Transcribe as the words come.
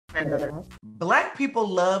Black people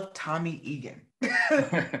love Tommy Egan.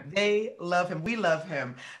 They love him. We love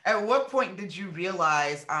him. At what point did you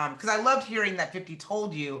realize? Because I loved hearing that 50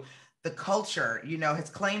 told you the culture, has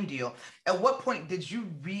claimed you. At what point did you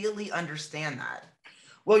really understand that?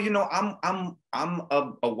 Well, I'm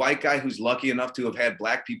a white guy who's lucky enough to have had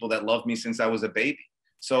black people that love me since I was a baby.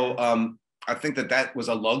 So I think that was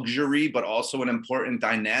a luxury, but also an important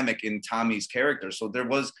dynamic in Tommy's character. So there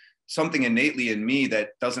was something innately in me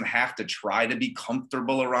that doesn't have to try to be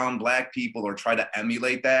comfortable around black people or try to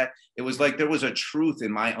emulate that. It was like there was a truth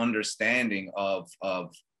in my understanding of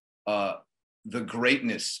the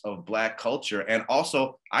greatness of black culture, and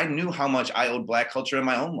also I knew how much I owed black culture in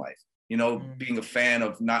my own life. Being a fan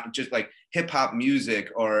of not just like hip hop music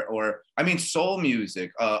or I mean soul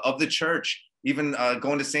music of the church, even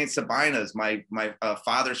going to St. Sabina's, my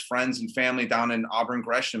father's friends and family down in Auburn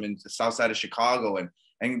Gresham in the south side of Chicago, and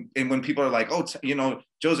when people are like, oh,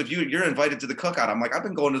 Joesph, you're invited to the cookout. I'm like, I've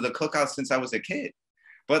been going to the cookout since I was a kid,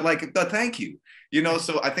 but like, thank you,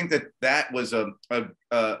 So I think that was a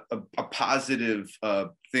positive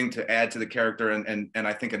thing to add to the character, and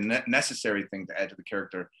I think a necessary thing to add to the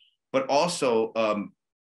character, but also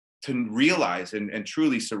to realize and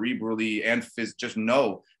truly cerebrally and just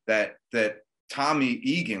know that Tommy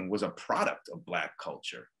Egan was a product of black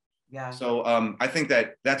culture. Yeah. So I think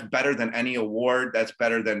that's better than any award. That's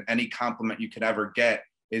better than any compliment you could ever get,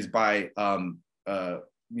 is by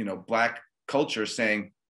black culture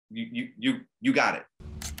saying you got it.